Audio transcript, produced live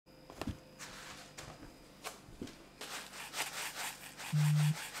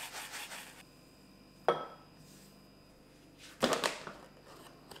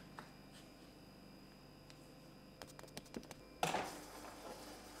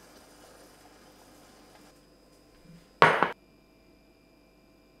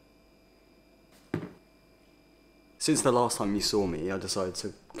Since the last time you saw me, I decided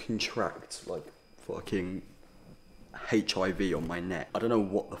to contract like fucking HIV on my neck. I don't know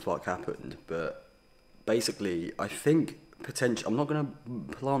what the fuck happened, but basically I think potentially, I'm not gonna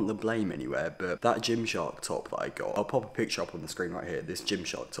plant the blame anywhere, but that Gymshark top that I got, I'll pop a picture up on the screen right here, this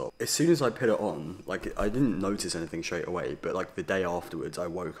Gymshark top. As soon as I put it on, like I didn't notice anything straight away, but like the day afterwards I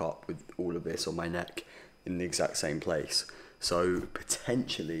woke up with all of this on my neck in the exact same place. So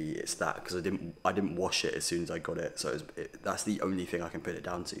potentially it's that, because I didn't wash it as soon as I got it. So that's the only thing I can put it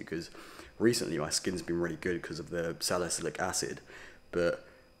down to, because recently my skin's been really good because of the salicylic acid, but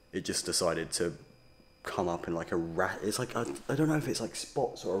it just decided to come up in like a rash. It's like, I don't know if it's like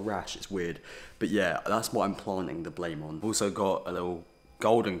spots or a rash, it's weird. But yeah, that's what I'm planting the blame on. I've also got a little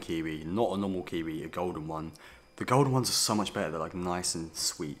golden kiwi, not a normal kiwi, a golden one. The golden ones are so much better, they're like nice and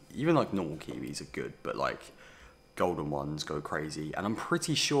sweet. Even like normal kiwis are good, but like golden ones go crazy, and I'm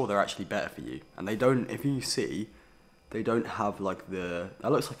pretty sure they're actually better for you. And they don't, if you see, they don't have like that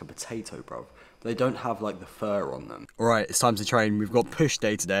looks like a potato, bro. They don't have like the fur on them. Alright, it's time to train. We've got push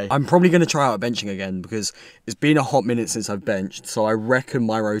day today. I'm probably going to try out benching again because it's been a hot minute since I've benched, so I reckon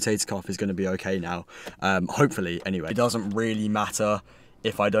my rotator cuff is going to be okay now. Hopefully, anyway. It doesn't really matter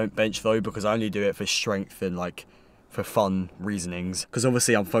if I don't bench though, because I only do it for strength and like for fun reasonings, because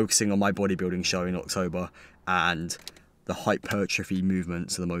obviously I'm focusing on my bodybuilding show in October, and the hypertrophy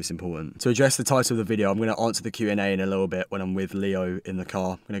movements are the most important. To address the title of the video, I'm going to answer the Q&A in a little bit when I'm with Leo in the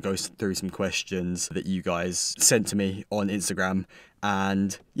car. I'm going to go through some questions that you guys sent to me on Instagram,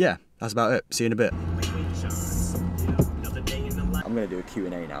 and yeah, that's about it. See you in a bit. I'm going to do a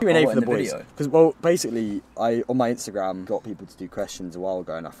Q&A now. Q&A for the boys. Because, well, basically, I, on my Instagram, got people to do questions a while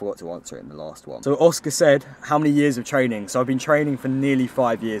ago, and I forgot to answer it in the last one. So Oscar said, how many years of training? So I've been training for nearly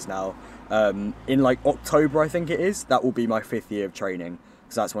 5 years now. In like October, I think it is, that will be my 5th year of training,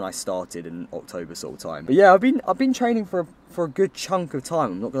 because that's when I started in October sort of time. But yeah, I've been training for a good chunk of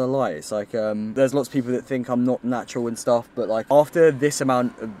time, I'm not gonna lie. It's like, there's lots of people that think I'm not natural and stuff, but like after this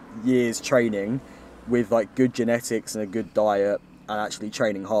amount of years training with like good genetics and a good diet and actually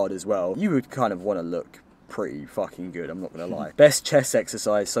training hard as well, you would kind of want to look pretty fucking good, I'm not gonna lie. Best chest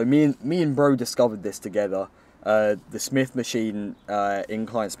exercise. So me and bro discovered this together. The Smith machine,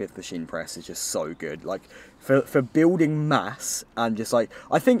 incline Smith machine press is just so good. Like for building mass, and just like,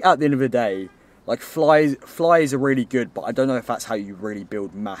 I think at the end of the day, like flies are really good, but I don't know if that's how you really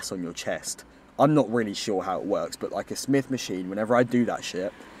build mass on your chest. I'm not really sure how it works, but like a Smith machine, whenever I do that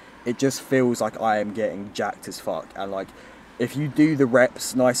shit, it just feels like I am getting jacked as fuck. And like, if you do the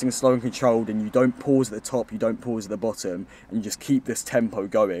reps nice and slow and controlled, and you don't pause at the top, you don't pause at the bottom, and you just keep this tempo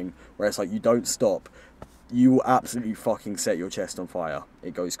going, where it's like you don't stop, you will absolutely fucking set your chest on fire.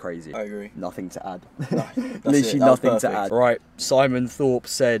 It goes crazy. I agree. Nothing to add. No, literally nothing to add. Right, Simon Thorpe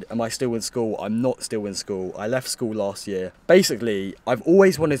said, am I still in school? I'm not still in school. I left school last year. Basically, I've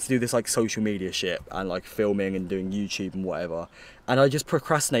always wanted to do this like social media shit, and like filming and doing YouTube and whatever. And I just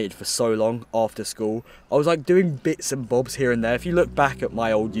procrastinated for so long after school. I was like doing bits and bobs here and there. If you look back at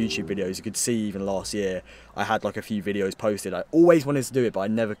my old YouTube videos, you could see even last year, I had like a few videos posted. I always wanted to do it, but I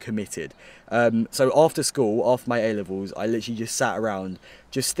never committed. So after school, after my A-levels, I literally just sat around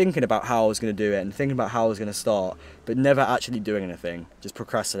just thinking about how I was going to do it and thinking about how I was going to start, but never actually doing anything, just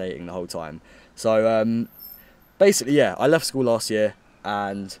procrastinating the whole time. So basically, yeah, I left school last year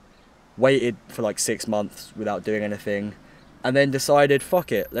and waited for like 6 months without doing anything, and then decided,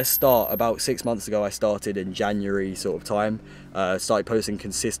 fuck it, let's start. About 6 months ago, I started in January sort of time. Started posting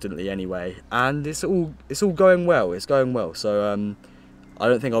consistently anyway, and it's all going well. It's going well. So I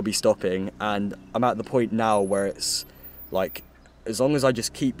don't think I'll be stopping, and I'm at the point now where it's like, as long as I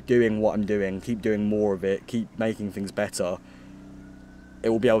just keep doing what I'm doing, keep doing more of it, keep making things better, it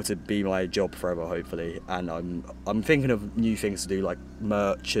will be able to be my job forever, hopefully. And I'm thinking of new things to do, like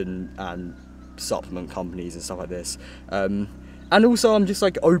merch and supplement companies and stuff like this. And also I'm just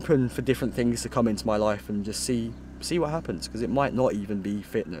like open for different things to come into my life and just see what happens, because it might not even be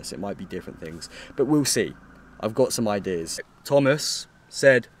fitness, it might be different things, but we'll see. I've got some ideas. Thomas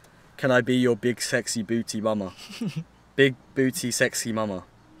said, can I be your big sexy booty mama? Big booty sexy mama.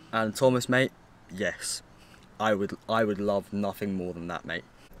 And Thomas, mate, yes, I would love nothing more than that, mate.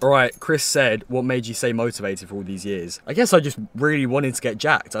 Alright, Chris said, what made you stay motivated for all these years? I guess I just really wanted to get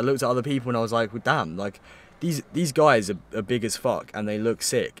jacked. I looked at other people and I was like, well, damn, like, these guys are big as fuck and they look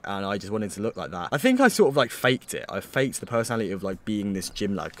sick, and I just wanted to look like that. I think I sort of like faked it. I faked the personality of like being this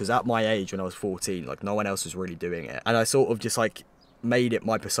gym lad, because at my age when I was 14, like no one else was really doing it, and I sort of just like made it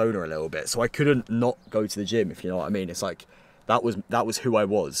my persona a little bit, so I couldn't not go to the gym, if you know what I mean. It's like that was who I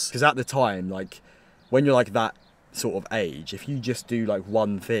was, because at the time, like when you're like that sort of age, if you just do like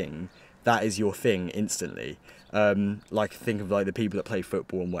one thing, that is your thing instantly. Like think of like the people that play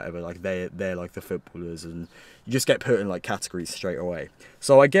football and whatever, like they're like the footballers, and you just get put in like categories straight away.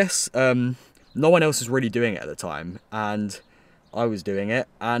 So I guess no one else was really doing it at the time, and I was doing it,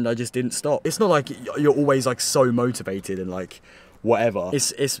 and I just didn't stop. It's not like you're always like so motivated and like whatever.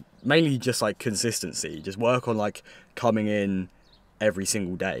 It's mainly just like consistency. Just work on like coming in every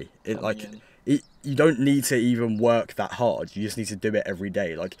single day. You don't need to even work that hard. You just need to do it every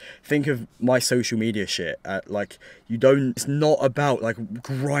day. Like think of my social media shit. Like it's not about like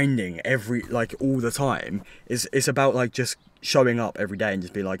grinding all the time. It's about like just showing up every day and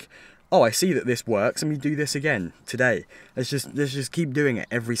just be like, oh, I see that this works, and we do this again today. Let's just keep doing it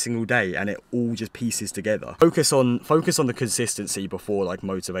every single day, and it all just pieces together. Focus on the consistency before like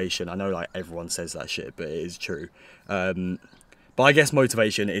motivation. I know like everyone says that shit, but it is true. But I guess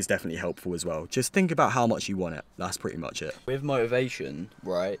motivation is definitely helpful as well. Just think about how much you want it. That's pretty much it. With motivation,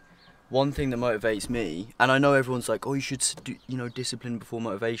 right? One thing that motivates me, and I know everyone's like, oh, you should do, you know, discipline before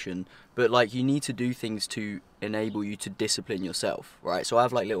motivation, but like you need to do things to enable you to discipline yourself, right? So I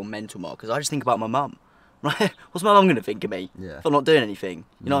have like little mental markers. I just think about my mum. Right? What's my mum gonna think of me if I'm not doing anything?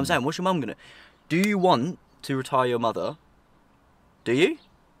 You know what I'm saying? What's your mum gonna? Do you want to retire your mother? Do you?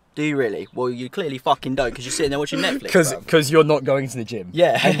 Do you really? Well, you clearly fucking don't, because you're sitting there watching Netflix. Because you're not going to the gym.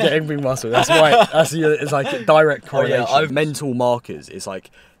 Yeah. And getting big muscle. That's why. It's like a direct correlation. Oh, yeah, mental markers. It's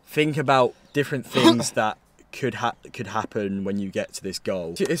like think about different things that could happen when you get to this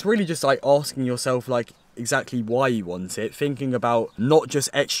goal. It's really just like asking yourself like exactly why you want it. Thinking about not just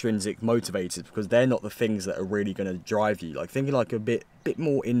extrinsic motivators, because they're not the things that are really going to drive you. Like thinking like a bit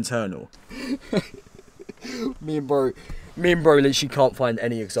more internal. Me and bro literally can't find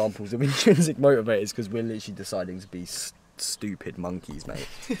any examples of intrinsic motivators because we're literally deciding to be stupid monkeys, mate.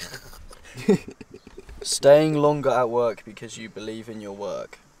 Staying longer at work because you believe in your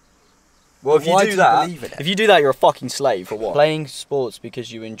work. Well, if you do that, you're a fucking slave for what? Playing sports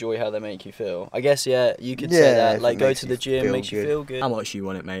because you enjoy how they make you feel. I guess, yeah, you could say that. Like, go to the gym, makes you feel good. How much you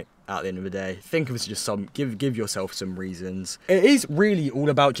want it, mate, at the end of the day. Think of it as just give yourself some reasons. It is really all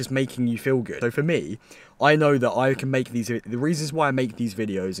about just making you feel good. So for me, I know that I can make the reasons why I make these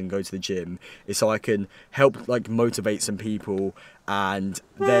videos and go to the gym is so I can help, like, motivate some people, and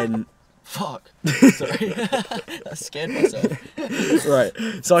then... Fuck. Sorry. I scared myself. Right.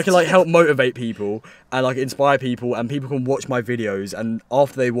 So I can like help motivate people and like inspire people, and people can watch my videos, and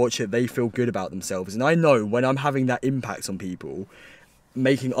after they watch it they feel good about themselves. And I know when I'm having that impact on people,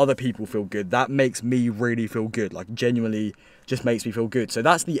 making other people feel good, that makes me really feel good. Like genuinely just makes me feel good. So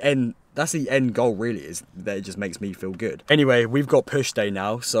that's the end goal really, is that it just makes me feel good. Anyway, we've got push day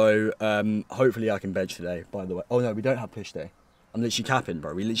now, so hopefully I can bench today, by the way. Oh no, we don't have push day. I'm literally capping,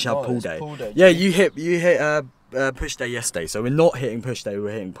 bro. We literally have pull day. Pull day. Yeah, you hit push day yesterday, so we're not hitting push day.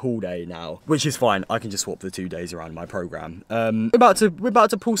 We're hitting pull day now, which is fine. I can just swap the 2 days around my program. We're about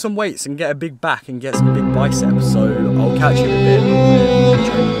to pull some weights and get a big back and get some big biceps. So I'll catch you in a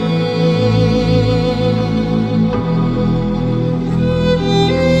bit.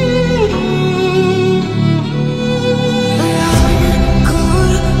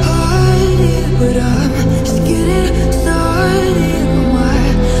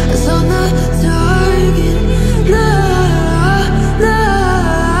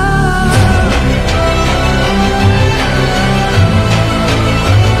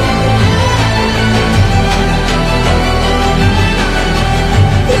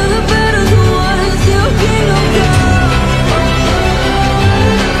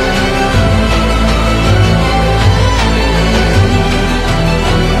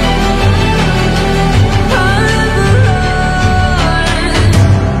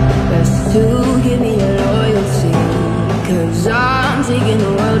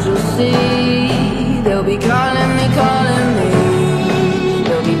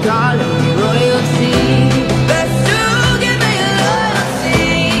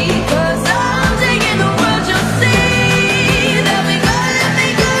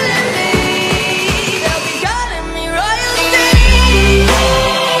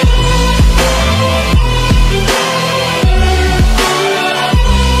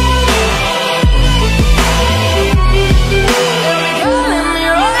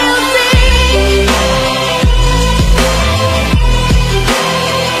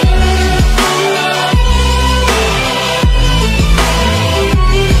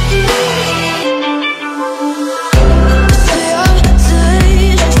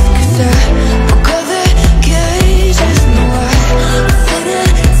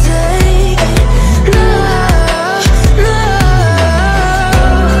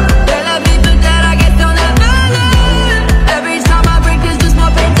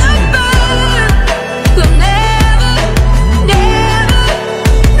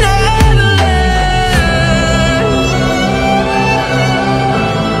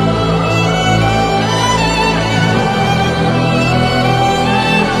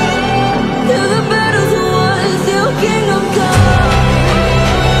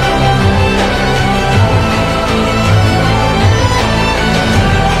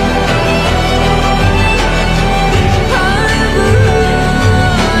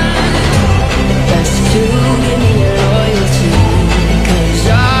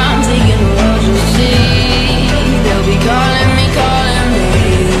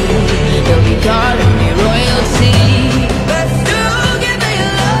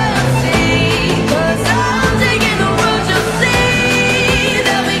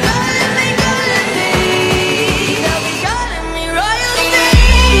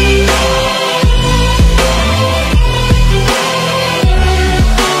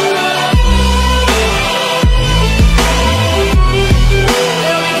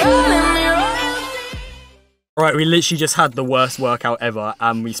 Right, we literally just had the worst workout ever,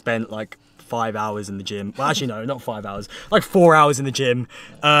 and we spent like 5 hours in the gym. Well, actually, no, not 5 hours. Like 4 hours in the gym.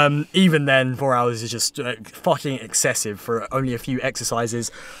 Even then, 4 hours is just fucking excessive for only a few exercises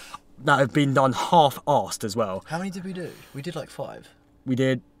that have been done half-assed as well. How many did we do? We did like 5. We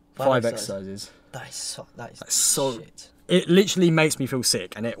did 5 exercises. That is so shit. It literally makes me feel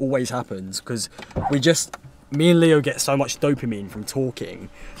sick, and it always happens because me and Leo get so much dopamine from talking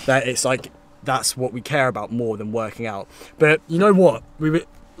that it's like that's what we care about more than working out. But you know what?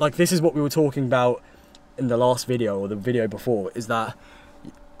 This is what we were talking about in the last video or the video before, is that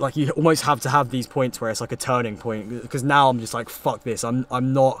like you almost have to have these points where it's like a turning point, because now I'm just like, fuck this. I'm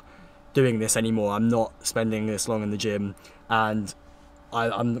not doing this anymore. I'm not spending this long in the gym, and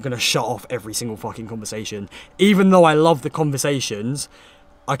I'm gonna shut off every single fucking conversation. Even though I love the conversations,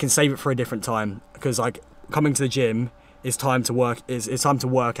 I can save it for a different time, because like coming to the gym is time to work. It's time to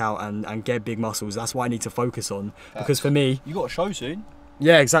work out and get big muscles. That's what I need to focus on. Because for me, you got a show soon.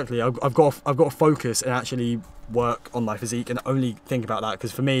 Yeah, exactly. I've got to focus and actually work on my physique and only think about that.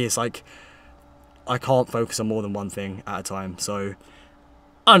 Because for me, it's like I can't focus on more than one thing at a time. So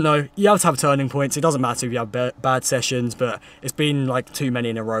I don't know, you have to have turning points. It doesn't matter if you have bad sessions, but it's been like too many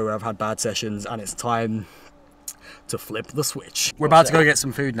in a row where I've had bad sessions, and it's time to flip the switch. We're about to go get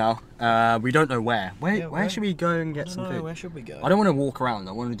some food now. We don't know where. Where should we go and get some food? Where should we go? I don't want to walk around.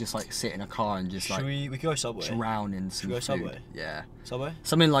 I want to just like sit in a car and just like... we could go Subway. Drown in some food. Subway? Yeah. Subway?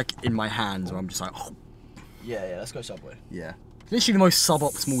 Something like in my hands where I'm just like... Oh. Yeah, let's go Subway. Yeah. Literally the most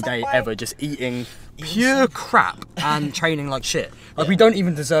suboptimal day ever, just eating pure crap and training like shit. Like we don't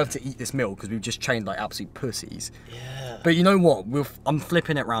even deserve to eat this meal because we've just trained like absolute pussies. Yeah. But you know what? I'm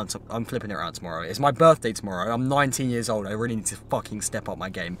flipping it around. I'm flipping it around tomorrow. It's my birthday tomorrow. I'm 19 years old. I really need to fucking step up my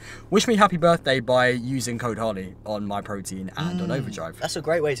game. Wish me happy birthday by using code Harley on MyProtein and on Overdrive. That's a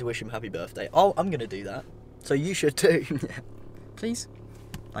great way to wish him happy birthday. Oh, I'm gonna do that. So you should too. Yeah. Please.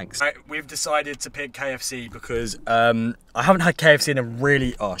 Thanks. Right, we've decided to pick KFC because I haven't had KFC in a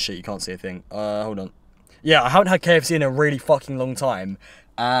really... Oh shit, you can't see a thing. Hold on. Yeah, I haven't had KFC in a really fucking long time,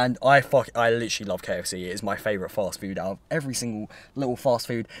 and I literally love KFC. It is my favourite fast food out of every single little fast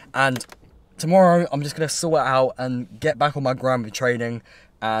food. And tomorrow I'm just gonna sort it out and get back on my grind with training.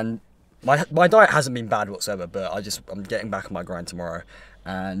 And my diet hasn't been bad whatsoever, but I'm getting back on my grind tomorrow,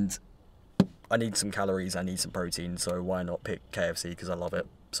 and I need some calories. I need some protein. So why not pick KFC because I love it.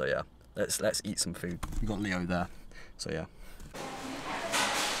 So yeah, let's eat some food. We got Leo there, so yeah.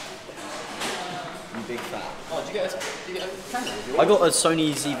 You big fat. Oh, did you get a camera? I got a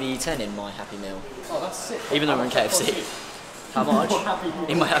Sony ZV-10 in my Happy Meal. Oh, that's sick. Even though we're in KFC. How much?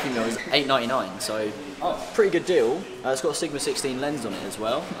 In my Happy Meal is $8.99, so pretty good deal. It's got a Sigma 16 lens on it as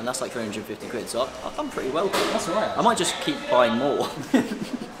well, and that's like 350 quid. So I've done pretty well. That's alright. I might just keep buying more.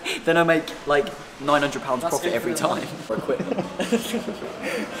 Then I make like £900 profit every time. For equipment. What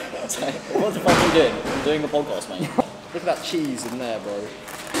the fuck are you doing? I'm doing a podcast, mate. Look at that cheese in there, bro.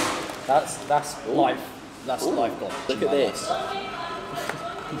 That's life. That's life gone. Look at this.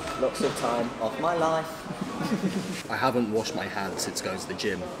 Lots of time off my life. I haven't washed my hands since going to the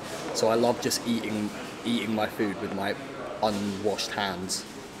gym, so I love just eating my food with my unwashed hands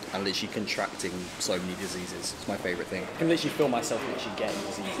and literally contracting so many diseases. It's my favourite thing. I can literally feel myself literally getting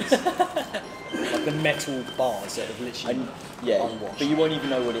diseases. Like the metal bars that have literally unwashed. But you won't even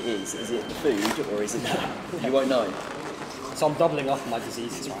know what it is. Is it the food or is it that? You won't know. So I'm doubling up on my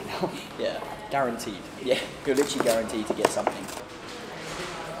diseases right now. Yeah. Guaranteed. Yeah, you're literally guaranteed to get something.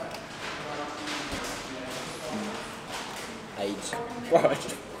 AIDS. Bro, I just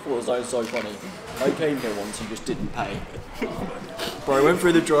thought it was so funny. I came here once and just didn't pay. Bro, I went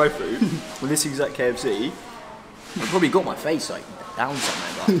through the drive-thru with this exact KFC. I probably got my face like down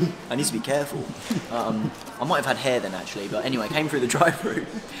somewhere, but I need to be careful. I might have had hair then actually, but anyway, I came through the drive-thru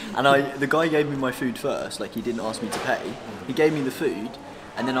and the guy gave me my food first, like he didn't ask me to pay. He gave me the food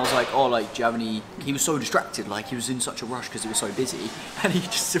and then I was like, oh, like, do you have any... He was so distracted, like he was in such a rush because it was so busy, and he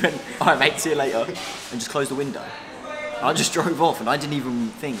just went, alright mate, see you later, and just closed the window. And I just drove off and I didn't even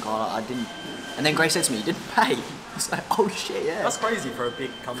think, I didn't... And then Grace said to me, you didn't pay. I was like, oh shit, yeah. That's crazy for a big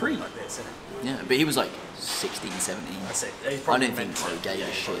company like this, isn't it? Yeah, but he was like 16, 17. That's it. I don't think he gave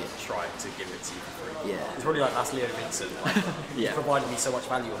a shit. Try to give it to you for free. Yeah. It's probably like, that's Leo Vincent. Like, yeah. He provided me so much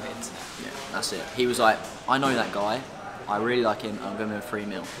value on the internet. Yeah, that's it. He was like, I know that guy. I really like him. I'm giving him a free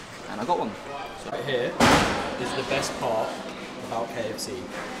meal. And I got one. So. Right here is the best part about KFC.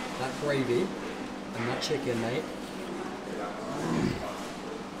 That gravy and that chicken, mate.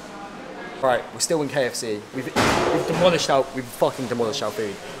 Right, we're still in KFC. We've fucking demolished our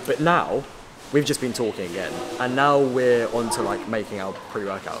food. But now, we've just been talking again, and now we're on to like making our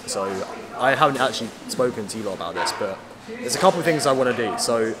pre-workout. So I haven't actually spoken to you lot about this, but there's a couple of things I want to do.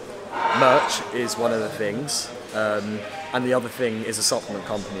 So merch is one of the things, and the other thing is a supplement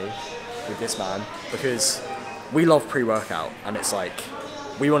company with this man, because we love pre-workout, and it's like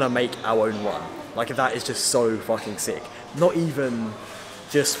we want to make our own one. Like that is just so fucking sick. Not even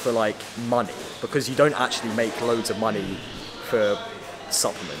just for like money, because you don't actually make loads of money for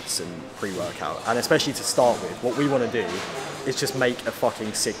supplements and pre-workout, and especially to start with, what we want to do is just make a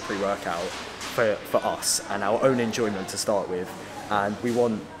fucking sick pre-workout for us and our own enjoyment to start with, and we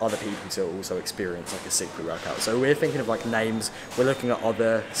want other people to also experience like a sick pre-workout. So we're thinking of like names, we're looking at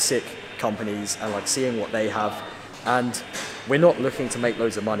other sick companies and like seeing what they have, and we're not looking to make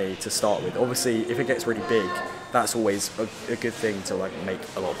loads of money to start with. Obviously if it gets really big, that's always a good thing to like make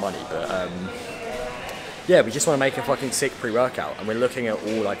a lot of money, but yeah, we just want to make a fucking sick pre-workout, and we're looking at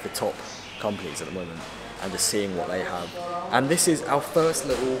all like the top companies at the moment and just seeing what they have. And this is our first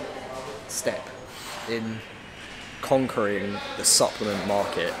little step in conquering the supplement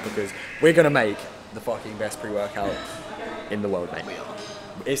market, because we're going to make the fucking best pre-workout in the world, mate. We are.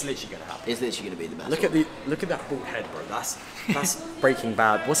 It's literally going to happen. It's literally going to be the best. Look at that bald head, bro. That's Breaking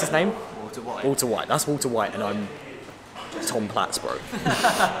Bad. What's his name? Walter White. Walter White. That's Walter White, and I'm Tom Platz, bro.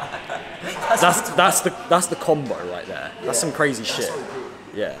 that's the combo right there. That's some crazy shit.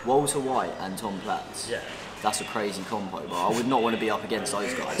 Yeah. Walter White and Tom Platz. Yeah. That's a crazy combo, bro. I would not want to be up against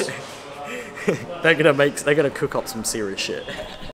those guys. They're gonna cook up some serious shit.